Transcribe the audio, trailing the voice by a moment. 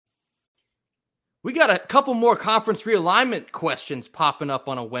We got a couple more conference realignment questions popping up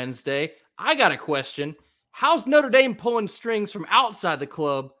on a Wednesday. I got a question. How's Notre Dame pulling strings from outside the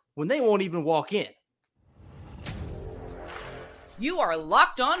club when they won't even walk in? You are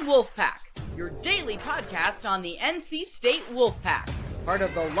Locked On Wolfpack, your daily podcast on the NC State Wolfpack, part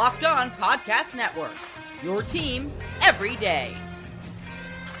of the Locked On Podcast Network, your team every day.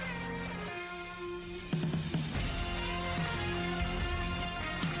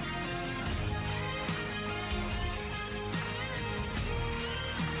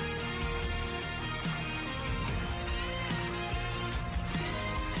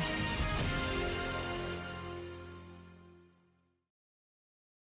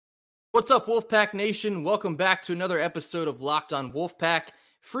 What's up, Wolfpack Nation? Welcome back to another episode of Locked On Wolfpack,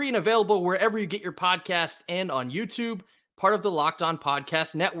 free and available wherever you get your podcast and on YouTube, part of the Locked On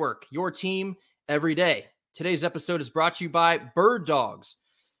Podcast Network, your team every day. Today's episode is brought to you by Bird Dogs.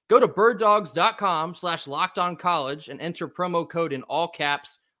 Go to birddogs.com/lockedoncollege and enter promo code in all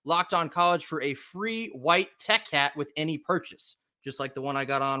caps, Locked On College, for a free white tech hat with any purchase, just like the one I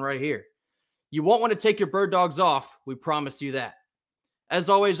got on right here. You won't want to take your Bird Dogs off, we promise you that. As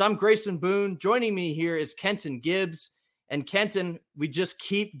always, I'm Grayson Boone. Joining me here is Kenton Gibbs. And Kenton, we just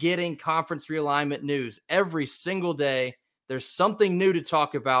keep getting conference realignment news. Every single day, there's something new to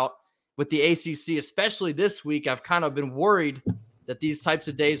talk about with the ACC, especially this week. I've kind of been worried that these types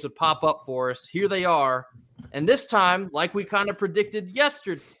of days would pop up for us. Here they are. And this time, like we kind of predicted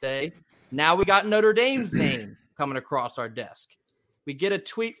yesterday, now we got Notre Dame's name coming across our desk. We get a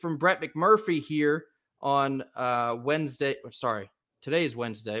tweet from Brett McMurphy here on Today's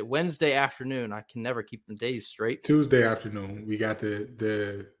Wednesday afternoon. I can never keep the days straight. Tuesday afternoon, we got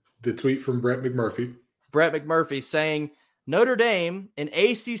the tweet from Brett McMurphy. Brett McMurphy saying, Notre Dame, an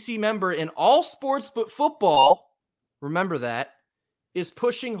ACC member in all sports but football, remember that, is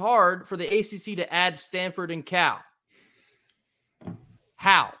pushing hard for the ACC to add Stanford and Cal.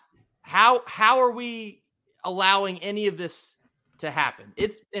 How are we allowing any of this to happen?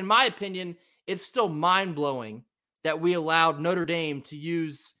 It's, in my opinion, it's still mind-blowing that we allowed Notre Dame to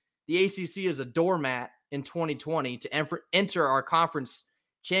use the ACC as a doormat in 2020 to enter our conference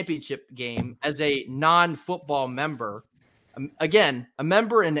championship game as a non-football member. Again, a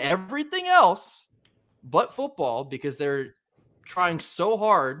member in everything else but football, because they're trying so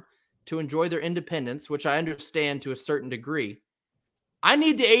hard to enjoy their independence, which I understand to a certain degree. I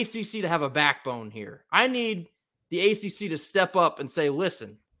need the ACC to have a backbone here. I need the ACC to step up and say,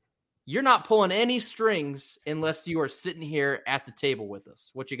 listen, you're not pulling any strings unless you are sitting here at the table with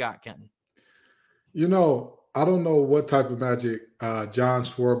us. What you got, Kenton? You know, I don't know what type of magic John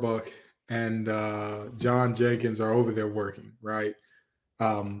Swarbuck and John Jenkins are over there working, right?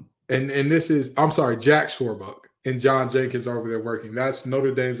 And this is, I'm sorry, Jack Swarbuck and John Jenkins are over there working. That's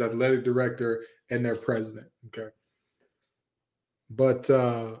Notre Dame's athletic director and their president, okay? But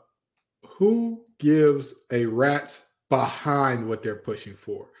who gives a rat's behind what they're pushing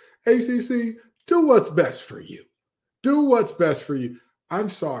for? ACC, do what's best for you. Do what's best for you. I'm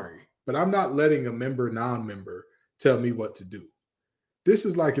sorry, but I'm not letting a member, non-member tell me what to do. This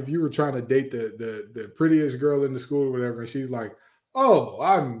is like if you were trying to date the prettiest girl in the school or whatever, and she's like, "Oh,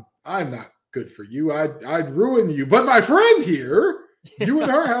 I'm not good for you. I'd ruin you. But my friend here, you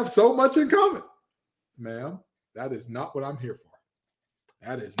and her have so much in common." Ma'am, that is not what I'm here for.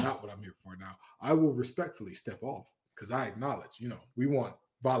 That is not what I'm here for. Now, I will respectfully step off because I acknowledge, we want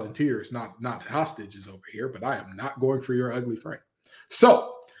volunteers, not hostages over here, but I am not going for your ugly friend.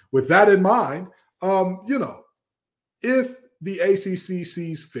 So with that in mind, if the ACC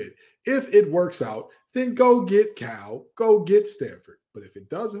sees fit, if it works out, then go get Cal, go get Stanford. But if it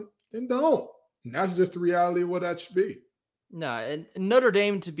doesn't, then don't. And that's just the reality of what that should be. No, and Notre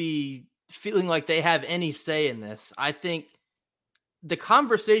Dame to be feeling like they have any say in this, I think the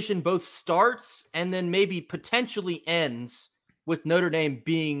conversation both starts and then maybe potentially ends with Notre Dame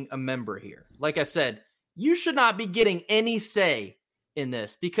being a member here. Like I said, you should not be getting any say in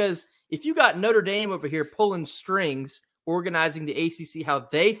this, because if you got Notre Dame over here pulling strings, organizing the ACC how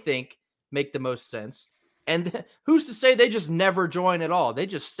they think make the most sense, and who's to say they just never join at all? They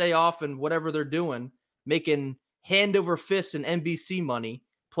just stay off and whatever they're doing, making hand over fist and NBC money,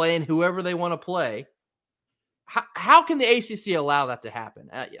 playing whoever they want to play. How can the ACC allow that to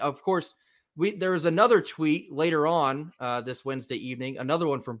happen? Of course, there was another tweet later on this Wednesday evening, another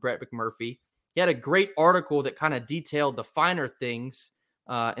one from Brett McMurphy. He had a great article that kind of detailed the finer things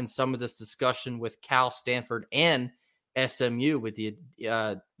in some of this discussion with Cal, Stanford, and SMU with the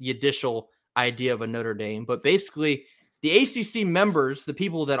additional idea of a Notre Dame. But basically, the ACC members, the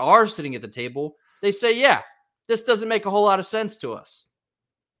people that are sitting at the table, they say, yeah, this doesn't make a whole lot of sense to us.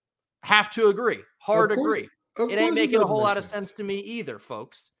 Have to agree. Hard Of course, agree. of It ain't course, it making a doesn't whole make lot of sense. sense to me either,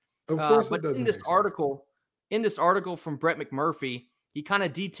 folks. Of course, it But doesn't make sense. in this article from Brett McMurphy, he kind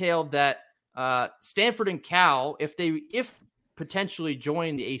of detailed that Stanford and Cal, if potentially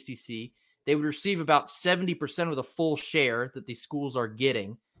join the ACC, they would receive about 70% of the full share that these schools are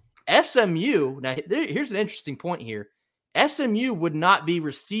getting. SMU, now here's an interesting point here. SMU would not be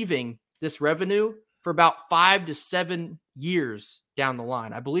receiving this revenue for about 5 to 7 years down the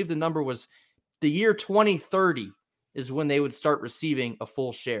line. I believe the number was the year 2030 is when they would start receiving a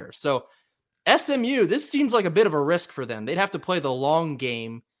full share. So SMU, this seems like a bit of a risk for them. They'd have to play the long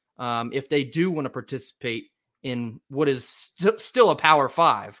game if they do want to participate in what is still a Power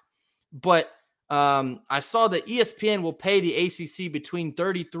 5. But I saw that ESPN will pay the ACC between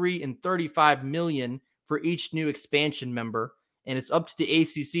 33 and 35 million for each new expansion member, and it's up to the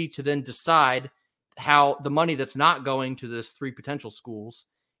ACC to then decide how the money that's not going to this 3 potential schools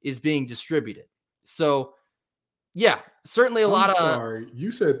is being distributed. So, yeah, certainly a lot of. Sorry,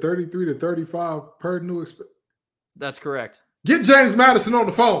 you said 33 to 35 per new. That's correct. Get James Madison on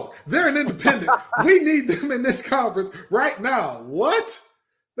the phone. They're an independent. We need them in this conference right now. What?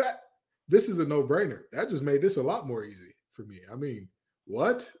 This is a no-brainer. That just made this a lot more easy for me. I mean,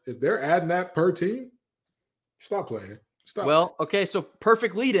 what? If they're adding that per team, stop playing. Stop. Well, okay, so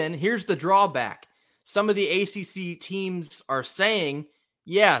perfect lead in. Here's the drawback. Some of the ACC teams are saying,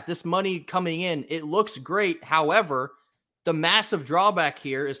 yeah, this money coming in, it looks great. However, the massive drawback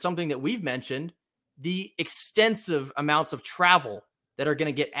here is something that we've mentioned, the extensive amounts of travel that are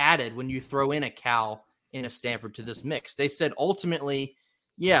going to get added when you throw in a Cal and a Stanford to this mix. They said ultimately,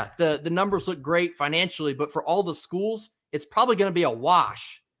 yeah, the numbers look great financially, but for all the schools, it's probably going to be a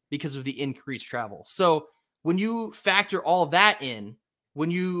wash because of the increased travel. So when you factor all that in,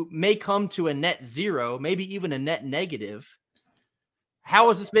 when you may come to a net zero, maybe even a net negative, how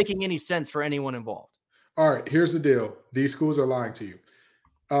is this making any sense for anyone involved? All right, here's the deal. These schools are lying to you.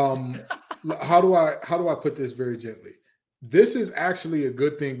 How do I put this very gently? This is actually a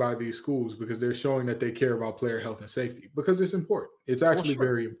good thing by these schools because they're showing that they care about player health and safety because it's important. It's actually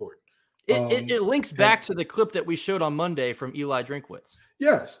very important. It links back to the clip that we showed on Monday from Eli Drinkwitz.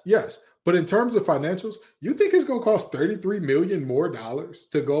 Yes. But in terms of financials, you think it's going to cost $33 million more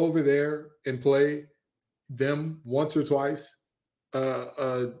to go over there and play them once or twice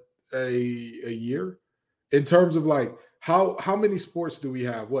a year? In terms of like how many sports do we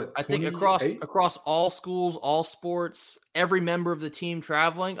have? What, I think across all schools, all sports, every member of the team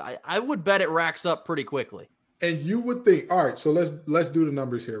traveling, I would bet it racks up pretty quickly. And you would think, all right, so let's do the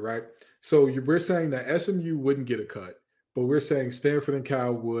numbers here, right? So we're saying that SMU wouldn't get a cut, but we're saying Stanford and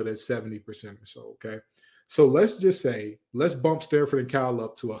Cal would at 70% or so, okay? So let's just say, let's bump Stanford and Cal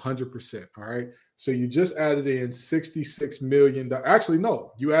up to 100%, all right? So you just added in $66 million. Actually,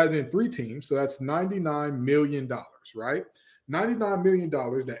 no, you added in 3 teams, so that's $99 million, right? $99 million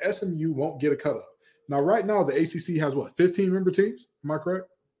that SMU won't get a cut of. Now, right now, the ACC has what, 15 member teams? Am I correct?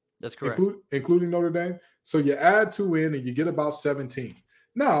 That's correct. Including Notre Dame. So you add 2 in and you get about 17.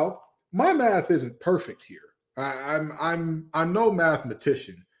 Now, my math isn't perfect here. I'm no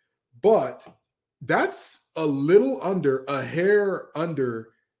mathematician, but that's a hair under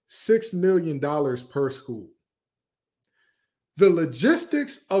 $6 million per school. The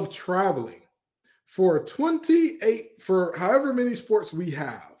logistics of traveling for however many sports we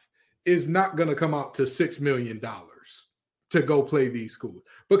have is not going to come out to $6 million to go play these schools.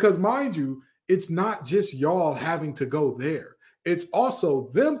 Because mind you, it's not just y'all having to go there. It's also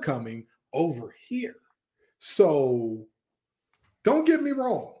them coming over here. So don't get me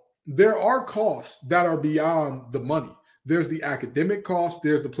wrong. There are costs that are beyond the money. There's the academic cost.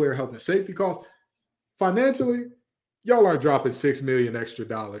 There's the player health and safety cost. Financially, y'all aren't dropping $6 million extra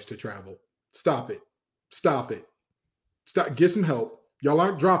to travel. Stop it. Stop. Get some help. Y'all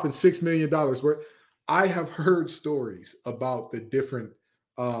aren't dropping $6 million worth. I have heard stories about the different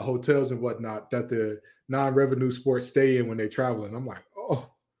hotels and whatnot that the non-revenue sports stay in when they travel. And I'm like,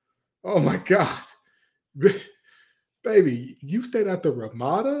 oh my God. Baby, you stayed at the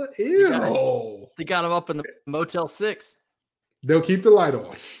Ramada? Ew. They got them up in the Motel 6. They'll keep the light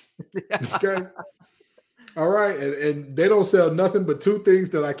on. Okay. All right. And they don't sell nothing but 2 things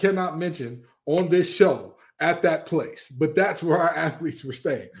that I cannot mention on this show at that place. But that's where our athletes were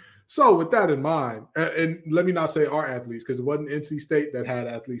staying. So with that in mind, and let me not say our athletes, because it wasn't NC State that had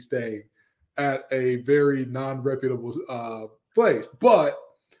athletes staying at a very non-reputable place. But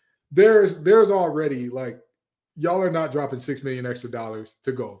there's already like, y'all are not dropping $6 million extra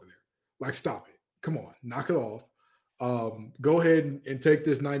to go over there. Like, stop it. Come on, knock it off. Go ahead and take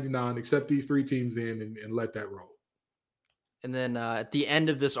this 99, accept these 3 teams in and let that roll. And then at the end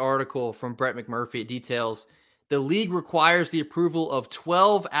of this article from Brett McMurphy, it details the league requires the approval of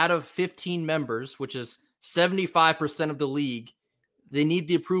 12 out of 15 members, which is 75% of the league. They need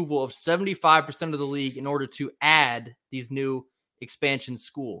the approval of 75% of the league in order to add these new expansion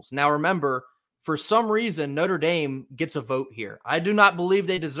schools. Now, remember, for some reason, Notre Dame gets a vote here. I do not believe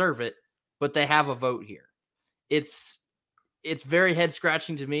they deserve it, but they have a vote here. It's very head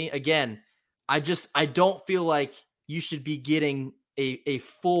scratching to me. Again, I don't feel like you should be getting a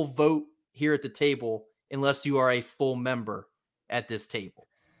full vote here at the table unless you are a full member at this table.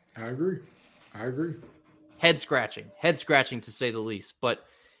 I agree. Head scratching to say the least, but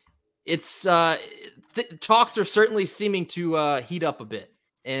it's talks are certainly seeming to heat up a bit,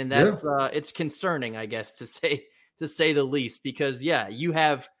 and that's it's concerning, I guess, to say the least, because you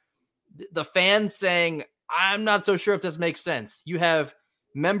have the fans saying, I'm not so sure if this makes sense. You have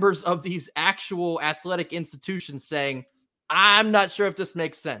members of these actual athletic institutions saying, I'm not sure if this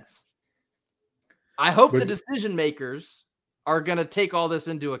makes sense. I hope the decision makers are going to take all this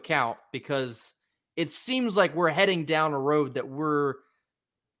into account, because it seems like we're heading down a road that we're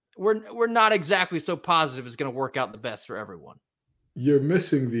not exactly so positive is going to work out the best for everyone. You're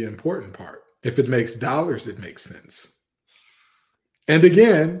missing the important part. If it makes dollars, it makes sense. And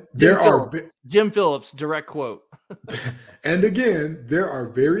again, Jim Phillips, direct quote. And again, there are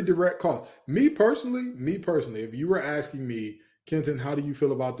very direct calls. Me personally, if you were asking me, Kenton, how do you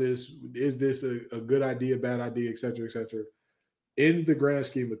feel about this? Is this a good idea, bad idea, et cetera, et cetera? In the grand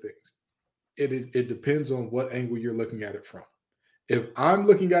scheme of things, it depends on what angle you're looking at it from. If I'm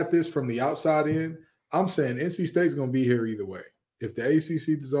looking at this from the outside in, I'm saying NC State's going to be here either way. If the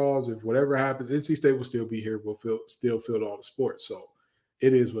ACC dissolves, if whatever happens, NC State will still be here. We'll still field all the sports. So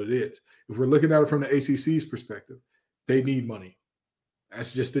it is what it is. If we're looking at it from the ACC's perspective, they need money.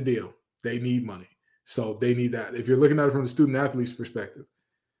 That's just the deal. They need money. So they need that. If you're looking at it from the student athlete's perspective,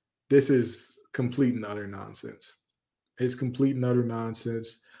 this is complete and utter nonsense. It's complete and utter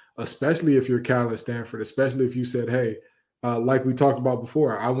nonsense, especially if you're Cal and Stanford, especially if you said, hey, like we talked about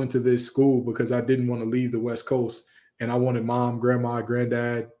before, I went to this school because I didn't want to leave the West Coast, and I wanted mom, grandma,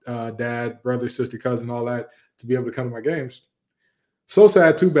 granddad, dad, brother, sister, cousin, all that to be able to come to my games. So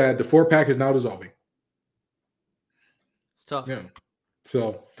sad, too bad. The 4-pack is now dissolving. It's tough. Yeah.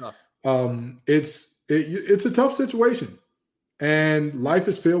 So it's tough. It's a tough situation, and life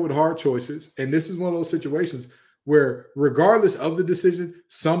is filled with hard choices. And this is one of those situations where, regardless of the decision,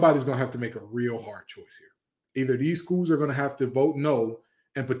 somebody's going to have to make a real hard choice here. Either these schools are going to have to vote no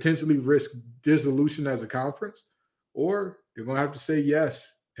and potentially risk dissolution as a conference, or they're going to have to say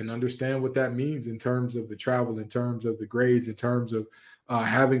yes and understand what that means in terms of the travel, in terms of the grades, in terms of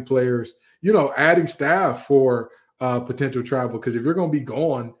having players, adding staff for potential travel. Because if you're going to be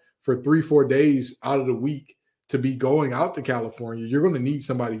gone for 3-4 days out of the week to be going out to California, you're going to need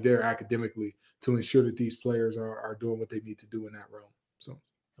somebody there academically to ensure that these players are doing what they need to do in that realm. So,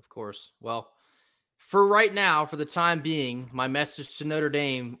 of course. Well, for right now, for the time being, my message to Notre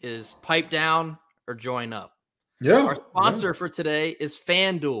Dame is pipe down or join up. Yeah. Our sponsor for today is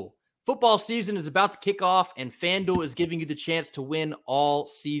FanDuel. Football season is about to kick off, and FanDuel is giving you the chance to win all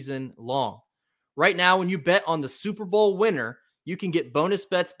season long. Right now, when you bet on the Super Bowl winner, you can get bonus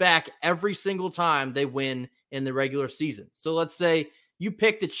bets back every single time they win in the regular season. So let's say you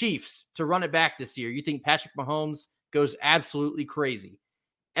pick the Chiefs to run it back this year. You think Patrick Mahomes goes absolutely crazy.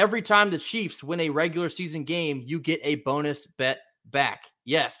 Every time the Chiefs win a regular season game, you get a bonus bet back.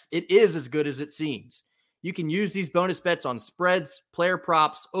 Yes, it is as good as it seems. You can use these bonus bets on spreads, player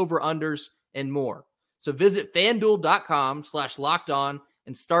props, over-unders, and more. So visit FanDuel.com/lockedon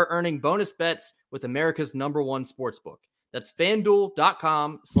and start earning bonus bets with America's #1 sportsbook. That's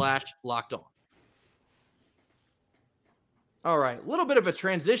FanDuel.com/lockedon. All right, a little bit of a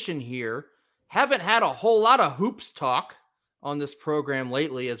transition here. Haven't had a whole lot of hoops talk on this program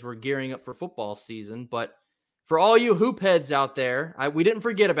lately as we're gearing up for football season. But for all you hoop heads out there, we didn't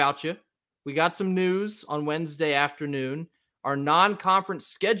forget about you. We got some news on Wednesday afternoon. Our non-conference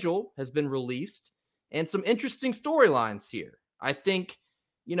schedule has been released and some interesting storylines here. I think,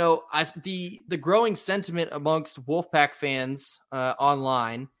 the growing sentiment amongst Wolfpack fans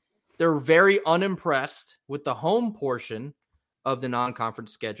online, they're very unimpressed with the home portion of the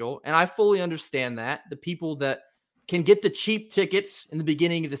non-conference schedule. And I fully understand that. The people that can get the cheap tickets in the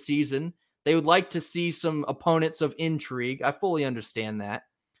beginning of the season, they would like to see some opponents of intrigue. I fully understand that.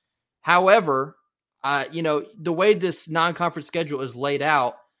 However, the way this non-conference schedule is laid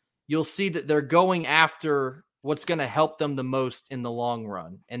out, you'll see that they're going after what's going to help them the most in the long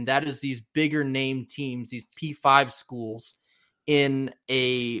run. And that is these bigger name teams, these P5 schools, in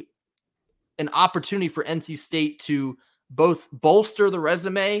an opportunity for NC State to both bolster the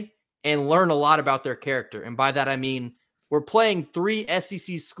resume and learn a lot about their character. And by that, I mean, we're playing 3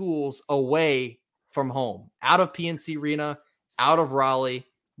 SEC schools away from home, out of PNC Arena, out of Raleigh.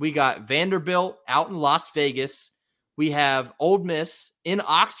 We got Vanderbilt out in Las Vegas. We have Ole Miss in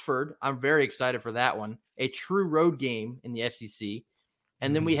Oxford. I'm very excited for that one. A true road game in the SEC.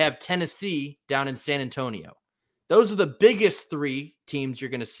 And then we have Tennessee down in San Antonio. Those are the biggest 3 teams you're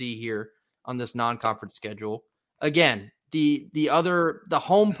going to see here on this non-conference schedule. Again, the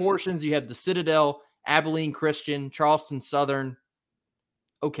home portions, you have the Citadel, Abilene Christian, Charleston Southern.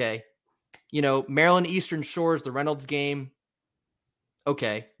 Okay. Maryland Eastern Shores, the Reynolds game.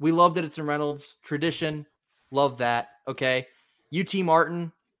 Okay. We love that it's in Reynolds. Tradition. Love that. Okay. UT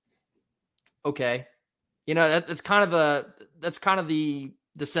Martin. Okay. That's kind of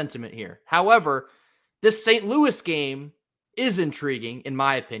the sentiment here. However, this St. Louis game is intriguing, in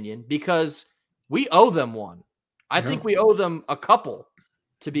my opinion, because we owe them one. I think we owe them a couple,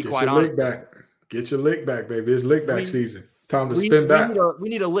 to be quite honest. Get your lick back, baby. It's lick back season. Time to spin back. We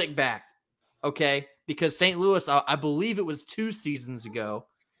need a lick back, okay? Because St. Louis, I believe it was 2 seasons ago,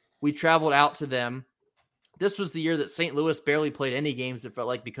 we traveled out to them. This was the year that St. Louis barely played any games, it felt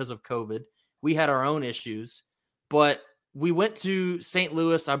like, because of COVID. We had our own issues. But we went to St.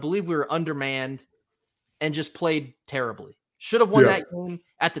 Louis. I believe we were undermanned and just played terribly. Should have won that game.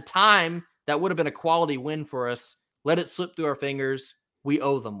 At the time, that would have been a quality win for us. Let it slip through our fingers. We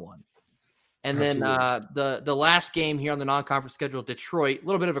owe them one. And Absolutely. Then the last game here on the non-conference schedule, Detroit, a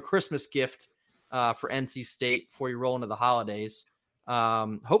little bit of a Christmas gift for NC State before you roll into the holidays.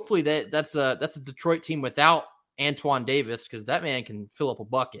 Hopefully that's a Detroit team without Antoine Davis, because that man can fill up a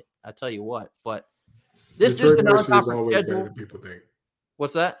bucket. I tell you what. But this Detroit is the non-conference schedule. Better than people think.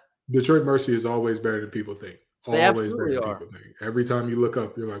 What's that? Detroit Mercy is always better than people think. Always better than people think. Every time you look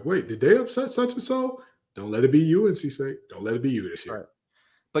up, you're like, wait, did they upset such and so? Don't let it be you, NC State. Don't let it be you this year. Right.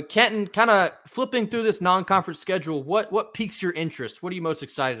 But Kenton, kind of flipping through this non-conference schedule, what piques your interest? What are you most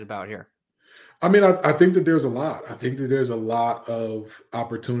excited about here? I mean, I think that there's a lot. I think that there's a lot of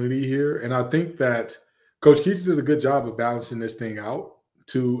opportunity here. And I think that Coach Keats did a good job of balancing this thing out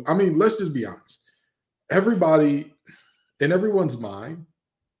let's just be honest. Everybody, in everyone's mind,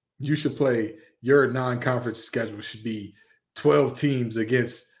 you should play your non-conference schedule should be 12 games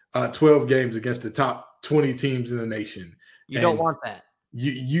against the top 20 teams in the nation. You don't want that.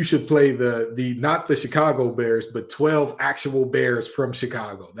 You should play the not the Chicago Bears, but 12 actual Bears from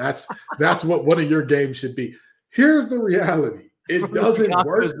Chicago. That's what one of your games should be. Here's the reality. It doesn't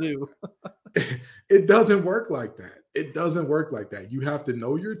work. It doesn't work like that. It doesn't work like that. You have to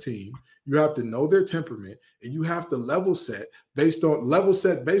know your team. You have to know their temperament, and you have to level set based on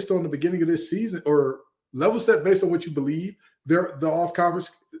the beginning of this season, or level set based on what you believe the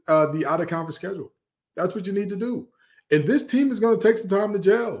out of conference schedule. That's what you need to do. And this team is going to take some time to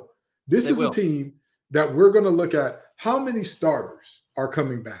gel. This is a team that we're going to look at how many starters are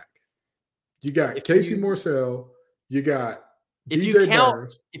coming back. You got Casey Morsell. You got DJ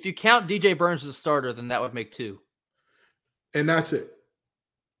Burns. If you count DJ Burns as a starter, then that would make 2. And that's it.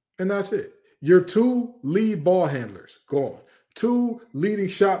 Your 2 lead ball handlers, gone. 2 leading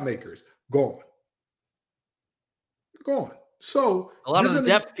shot makers, gone. So a lot of the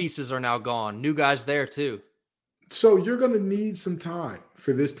depth pieces are now gone. New guys there too. So you're going to need some time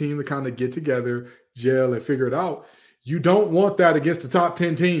for this team to kind of get together, gel, and figure it out. You don't want that against the top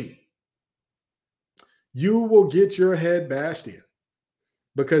 10 team. You will get your head bashed in.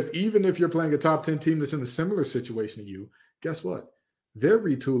 Because even if you're playing a top 10 team that's in a similar situation to you, guess what? They're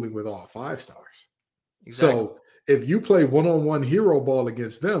retooling with all 5 stars. Exactly. So if you play one-on-one hero ball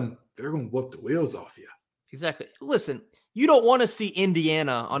against them, they're going to whoop the wheels off you. Exactly. Listen, you don't want to see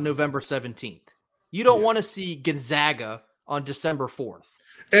Indiana on November 17th. You don't want to see Gonzaga on December 4th.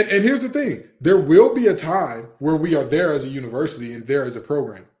 And here's the thing. There will be a time where we are there as a university and there as a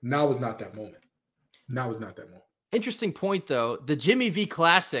program. Now is not that moment. Interesting point, though. The Jimmy V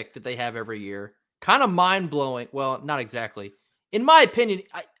Classic that they have every year, kind of mind-blowing. Well, not exactly. In my opinion,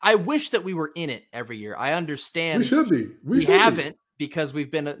 I wish that we were in it every year. I understand. We should be. We haven't because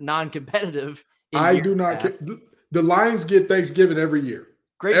we've been non-competitive. I do not care. The Lions get Thanksgiving every year.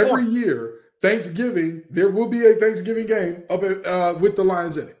 Every year. Thanksgiving, there will be a Thanksgiving game up with the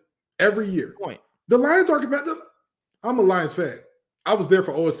Lions in it every year. The Lions are competitive. I'm a Lions fan. I was there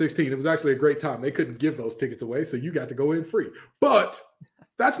for 0-16. It was actually a great time. They couldn't give those tickets away, so you got to go in free. But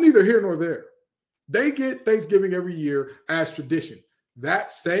that's neither here nor there. They get Thanksgiving every year as tradition.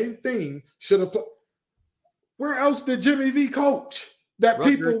 That same thing should apply. Where else did Jimmy V coach that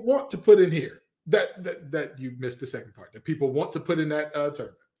Rutgers. People want to put in here? That you missed the second part. That people want to put in that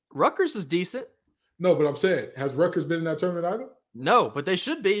tournament. Rutgers is decent. No, but I'm saying, has Rutgers been in that tournament either? No, but they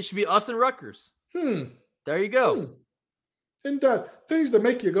should be. It should be us and Rutgers. There you go. And that things that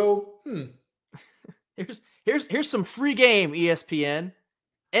make you go, Here's some free game, ESPN.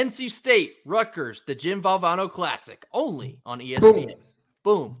 NC State, Rutgers, the Jim Valvano Classic, only on ESPN.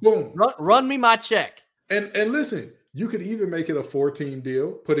 Boom. Run me my check. And listen, you could even make it a 4-team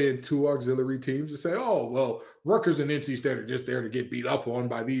deal, put in 2 auxiliary teams and say, oh, well, Rutgers and NC State are just there to get beat up on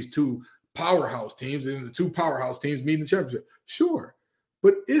by these 2 powerhouse teams, and the 2 powerhouse teams meet in the championship. Sure.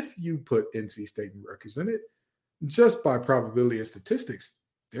 But if you put NC State and Rutgers in it, just by probability and statistics,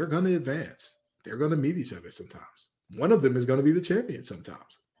 they're going to advance. They're going to meet each other sometimes. One of them is going to be the champion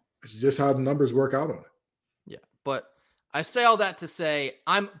sometimes. It's just how the numbers work out on it. Yeah, but I say all that to say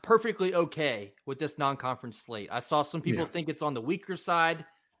I'm perfectly okay with this non-conference slate. I saw some people think it's on the weaker side.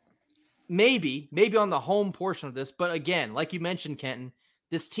 Maybe on the home portion of this. But again, like you mentioned, Kenton,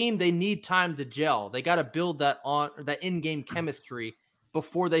 this team, they need time to gel. They got to build that in-game chemistry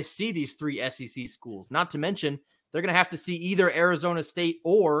before they see these 3 SEC schools. Not to mention, they're going to have to see either Arizona State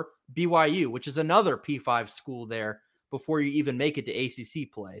or BYU, which is another P5 school there, before you even make it to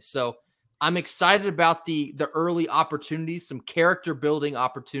ACC play. So I'm excited about the early opportunities, some character building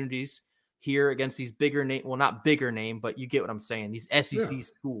opportunities here against these bigger name. Well, not bigger name, but you get what I'm saying. These SEC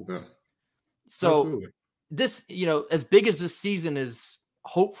schools. Yeah. So absolutely. This, as big as this season is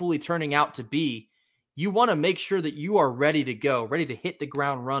hopefully turning out to be, you want to make sure that you are ready to go, ready to hit the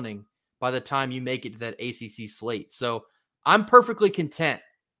ground running by the time you make it to that ACC slate. So I'm perfectly content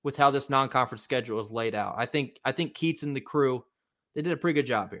with how this non-conference schedule is laid out. I think Keats and the crew, they did a pretty good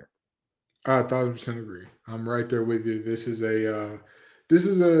job here. I 1,000% agree. I'm right there with you. This is a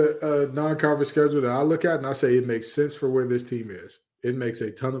non-conference schedule that I look at and I say it makes sense for where this team is. It makes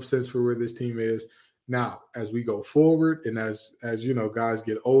a ton of sense for where this team is. Now, as we go forward and as guys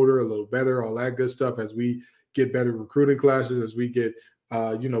get older, a little better, all that good stuff, as we get better recruiting classes, as we get,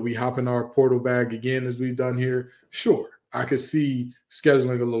 we hop in our portal bag again, as we've done here, sure. I could see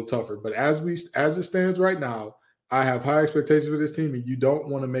scheduling a little tougher, but as it stands right now, I have high expectations for this team, and you don't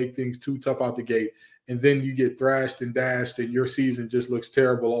want to make things too tough out the gate, and then you get thrashed and dashed, and your season just looks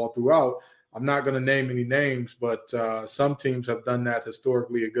terrible all throughout. I'm not going to name any names, but some teams have done that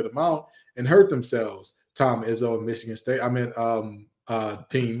historically a good amount and hurt themselves. Tom Izzo and Michigan State. I mean,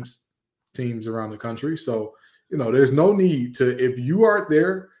 teams around the country. So there's no need to, if you aren't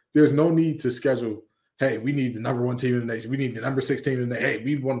there, there's no need to schedule. Hey, we need the number 1 team in the nation. We need the number 6 team in the nation. Hey,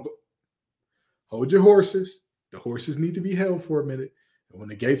 we want to hold your horses. The horses need to be held for a minute. And when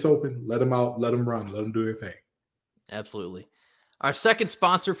the gates open, let them out, let them run, let them do their thing. Absolutely. Our second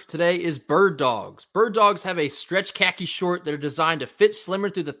sponsor for today is Bird Dogs. Bird Dogs have a stretch khaki short that are designed to fit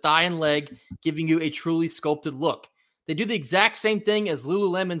slimmer through the thigh and leg, giving you a truly sculpted look. They do the exact same thing as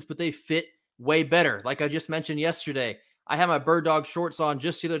Lululemons, but they fit way better. Like I just mentioned yesterday, I had my Bird Dog shorts on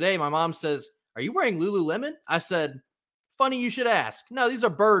just the other day. My mom says, "Are you wearing Lululemon?" I said, "Funny you should ask. No, these are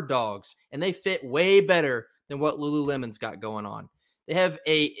Bird Dogs, and they fit way better than what Lululemon's got going on." They have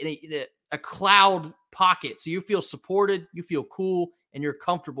a cloud pocket, so you feel supported, you feel cool, and you're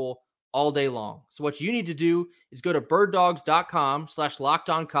comfortable all day long. So what you need to do is go to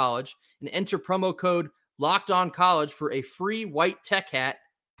birddogs.com/lockedoncollege and enter promo code LOCKEDONCollege for a free white tech hat,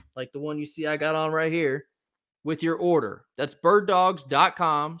 like the one you see I got on right here, with your order. That's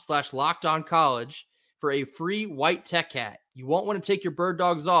birddogs.com/lockedoncollege for a free white tech hat. You won't want to take your Bird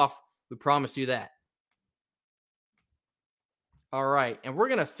Dogs off. We promise you that. All right. And we're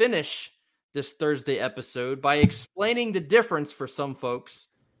going to finish this Thursday episode by explaining the difference for some folks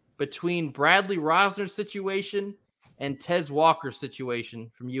between Bradley Rosner's situation and Tez Walker's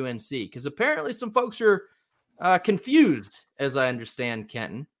situation from UNC. Because apparently some folks are confused, as I understand,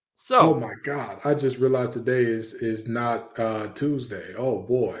 Kenton. So, oh my God! I just realized today is not Tuesday. Oh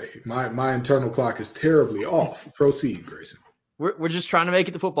boy, my internal clock is terribly off. Proceed, Grayson. We're just trying to make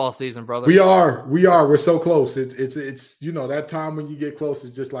it to football season, brother. We are. We're so close. It's that time when you get close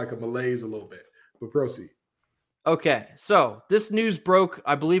is just like a malaise a little bit. But proceed. Okay, so this news broke.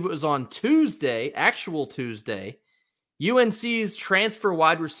 I believe it was on Tuesday, actual Tuesday. UNC's transfer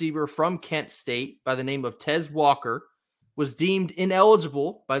wide receiver from Kent State by the name of Tez Walker was deemed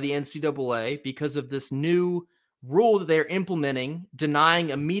ineligible by the NCAA because of this new rule that they're implementing,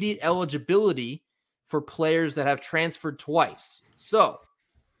 denying immediate eligibility for players that have transferred twice. So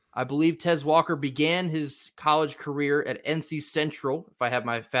I believe Tez Walker began his college career at NC Central, if I have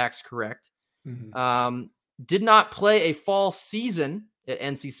my facts correct. Mm-hmm. Did not play a fall season at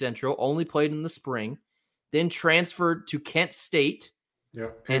NC Central, only played in the spring, then transferred to Kent State.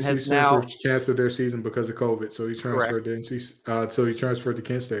 Yeah, and has now canceled their season because of COVID, so he transferred to NC. So he transferred to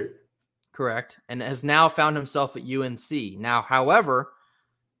Kent State. Correct. And has now found himself at UNC. Now, however,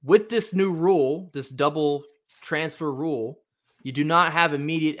 with this new rule, this double transfer rule, you do not have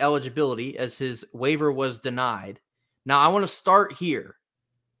immediate eligibility as his waiver was denied. Now, I want to start here.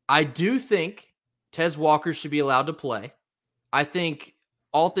 I do think Tez Walker should be allowed to play. I think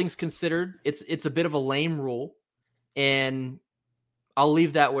all things considered, it's a bit of a lame rule, and I'll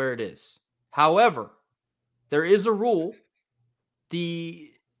leave that where it is. However, there is a rule.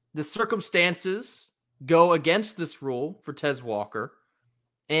 The circumstances go against this rule for Tez Walker,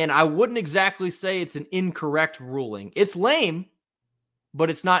 and I wouldn't exactly say it's an incorrect ruling. It's lame, but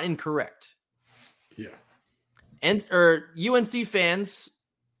it's not incorrect. Yeah. And UNC fans,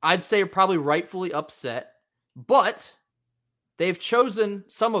 I'd say, are probably rightfully upset, but they've chosen,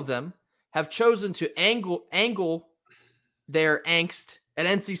 some of them have chosen to angle their angst at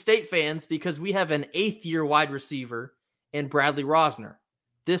NC State fans because we have an 8th-year wide receiver in Bradley Rosner.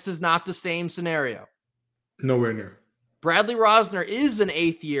 This is not the same scenario. Nowhere near. Bradley Rosner is an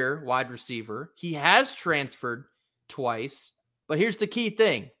 8th-year wide receiver. He has transferred twice, but here's the key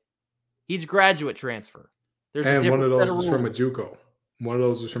thing. He's a graduate transfer. And one of those was from a JUCO. One of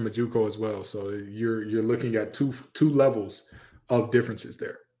those was from a JUCO as well. So you're looking at two levels of differences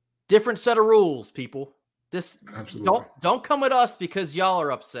there. Different set of rules, people. This Absolutely. Don't come at us because y'all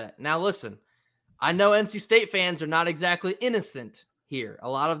are upset. Now listen, I know NC State fans are not exactly innocent here. A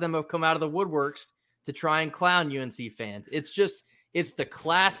lot of them have come out of the woodworks to try and clown UNC fans. It's the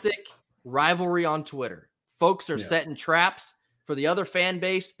classic rivalry on Twitter. Folks are setting traps for the other fan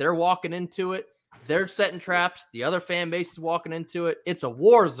base. They're walking into it. They're setting traps. The other fan base is walking into it. It's a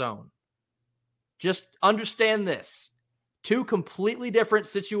war zone. Just understand this. 2 completely different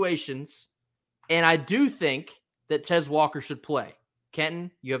situations, and I do think that Tez Walker should play.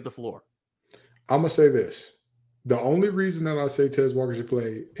 Kenton, you have the floor. I'm going to say this. The only reason that I say Tez Walker should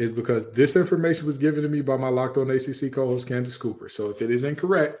play is because this information was given to me by my Locked On ACC co-host, Candace Cooper. So if it is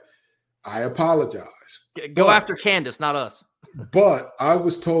incorrect, I apologize. Go after Candace, not us. But I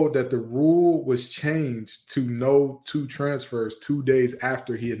was told that the rule was changed to no 2 transfers 2 days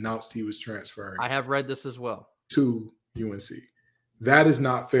after he announced he was transferring. I have read this as well. To UNC. That is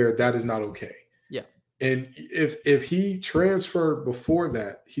not fair. That is not okay. Yeah. And if he transferred before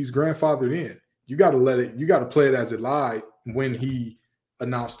that, he's grandfathered in. You got to play it as it lied when he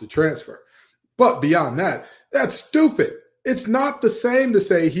announced the transfer. But beyond that, that's stupid. It's not the same to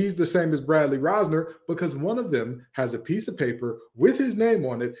say he's the same as Bradley Rosner because one of them has a piece of paper with his name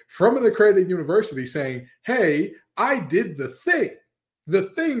on it from an accredited university saying, hey, I did the thing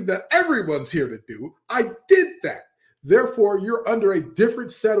that everyone's here to do. I did that. Therefore, you're under a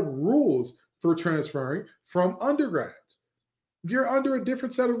different set of rules for transferring from undergrads. You're under a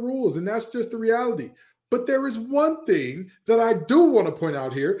different set of rules, and that's just the reality. But there is one thing that I do want to point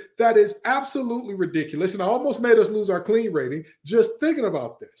out here that is absolutely ridiculous, and almost made us lose our clean rating just thinking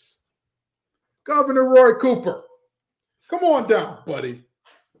about this. Governor Roy Cooper, come on down, buddy.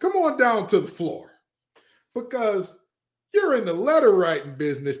 Come on down to the floor. Because you're in the letter writing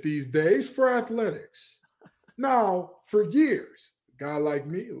business these days for athletics. Now, for years, a guy like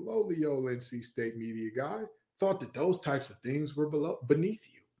me, a lowly old NC State media guy, thought that those types of things were beneath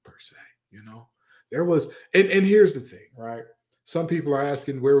you, per se, you know? There was, and here's the thing, right? Some people are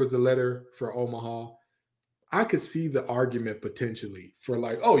asking, where was the letter for Omaha? I could see the argument potentially for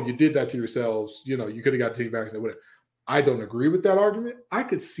like, oh, you did that to yourselves. You know, you could have got the team vaccinated, whatever. I don't agree with that argument. I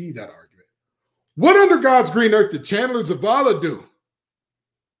could see that argument. What under God's green earth did Chandler Zavala do?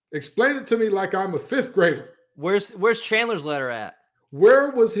 Explain it to me like I'm a 5th grader. Where's Chandler's letter at?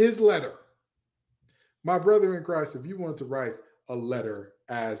 Where was his letter? My brother in Christ, if you want to write a letter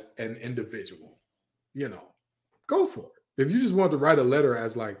as an individual, you know, go for it. If you just want to write a letter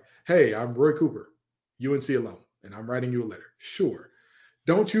as like, hey, I'm Roy Cooper, UNC alum, and I'm writing you a letter. Sure.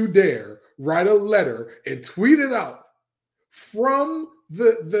 Don't you dare write a letter and tweet it out from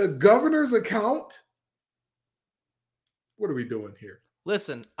the governor's account. What are we doing here?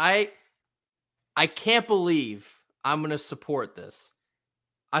 Listen, I can't believe I'm going to support this.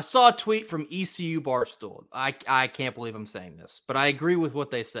 I saw a tweet from ECU Barstool. I can't believe I'm saying this, but I agree with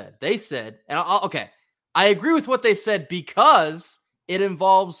what they said. They said, and I agree with what they said because it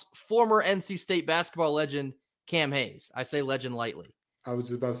involves former NC State basketball legend Cam Hayes. I say legend lightly. I was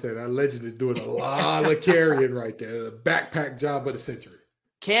just about to say that legend is doing a lot of carrying right there. The backpack job of the century.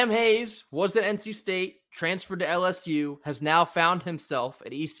 Cam Hayes was at NC State, transferred to LSU, has now found himself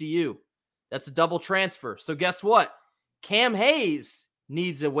at ECU. That's a double transfer. So guess what? Cam Hayes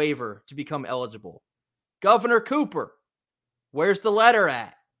needs a waiver to become eligible. Governor Cooper, where's the letter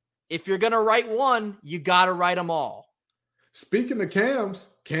at? If you're going to write one, you got to write them all. Speaking of Cams,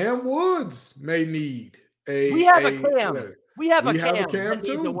 Cam Woods may need We have a Cam. letter. We have a Cam that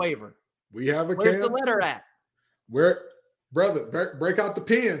too. needs a waiver. We have a Where's Cam. the letter too. at? Where, brother? Break out the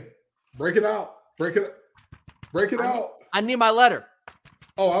pen. Break it out. Break it out. I need my letter.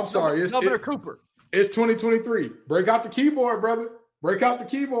 Oh, I'm sorry. It's Governor Cooper. It's 2023. Break out the keyboard, brother. Break out the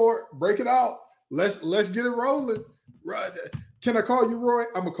keyboard. Break it out. Let's get it rolling. Right. Can I call you Roy?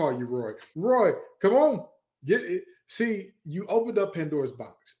 I'm gonna call you Roy. Roy, come on. Get it. See, you opened up Pandora's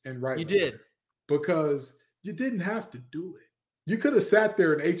box, and right, you did, because you didn't have to do it. You could have sat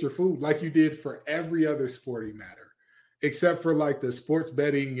there and ate your food like you did for every other sporting matter, except for like the sports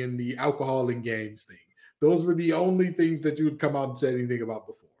betting and the alcohol in games thing. Those were the only things that you would come out and say anything about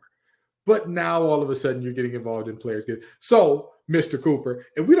before. But now all of a sudden you're getting involved in players. So, Mr. Cooper,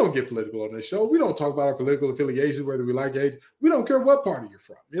 and we don't get political on this show. We don't talk about our political affiliations, whether we like age. We don't care what party you're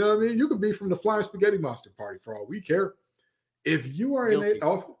from. You know what I mean? You could be from the Flying Spaghetti Monster Party for all we care. If you are in an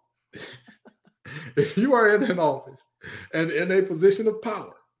office, if you are in an office and in a position of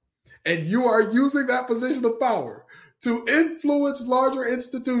power, and you are using that position of power to influence larger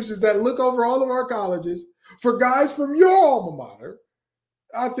institutions that look over all of our colleges for guys from your alma mater,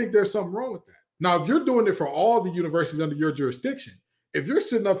 I think there's something wrong with that. Now, if you're doing it for all the universities under your jurisdiction, if you're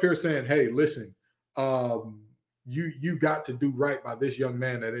sitting up here saying, hey, listen, you got to do right by this young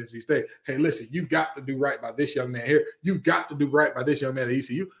man at NC State. Hey, listen, you got to do right by this young man here. You've got to do right by this young man at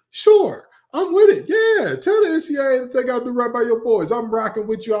ECU. Sure, I'm with it. Yeah, tell the NCAA that they got to do right by your boys. I'm rocking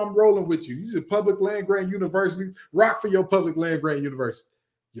with you. I'm rolling with you. These are public land grant universities. Rock for your public land grant university.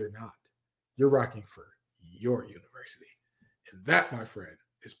 You're not. You're rocking for your university. And that, my friend,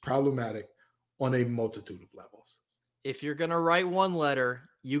 is problematic on a multitude of levels. If you're going to write one letter,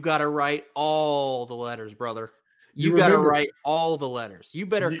 you got to write all the letters, brother. You got to write all the letters. You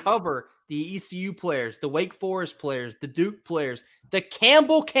better cover the ECU players, the Wake Forest players, the Duke players, the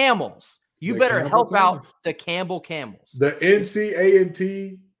Campbell Camels. You better help out the Campbell Camels. The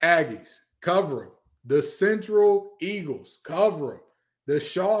NCAA Aggies, cover them. The Central Eagles, cover them. The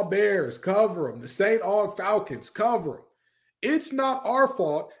Shaw Bears, cover them. The St. Aug Falcons, cover them. It's not our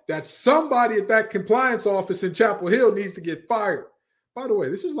fault that somebody at that compliance office in Chapel Hill needs to get fired. By the way,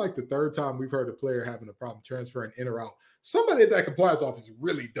 this is like the third time we've heard a player having a problem transferring in or out. Somebody at that compliance office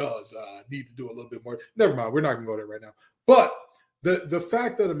really does need to do a little bit more. Never mind. We're not going to go there right now. But the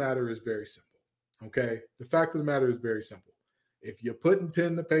fact of the matter is very simple, okay? The fact of the matter is very simple. If you're putting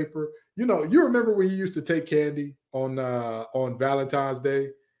pen to paper, you remember when you used to take candy on Valentine's Day?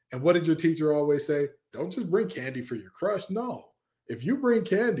 And what did your teacher always say? Don't just bring candy for your crush. No. If you bring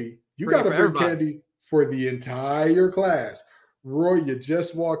candy, you got to bring candy for the entire class. Roy, you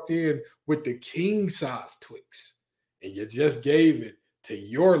just walked in with the king size Twix, and you just gave it to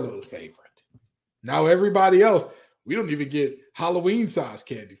your little favorite. Now everybody else, we don't even get Halloween size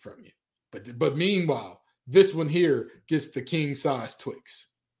candy from you. But meanwhile, this one here gets the king size Twix.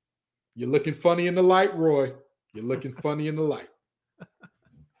 You're looking funny in the light, Roy. You're looking funny in the light.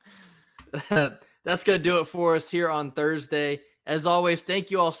 That's going to do it for us here on Thursday. As always, thank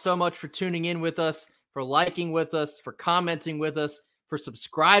you all so much for tuning in with us, for liking with us, for commenting with us, for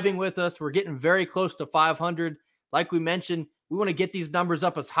subscribing with us. We're getting very close to 500. Like we mentioned, we want to get these numbers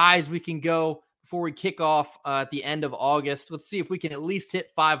up as high as we can go before we kick off at the end of August. Let's see if we can at least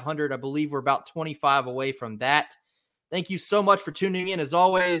hit 500. I believe we're about 25 away from that. Thank you so much for tuning in. As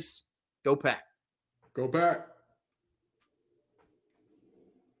always, go Pack. Go Pack.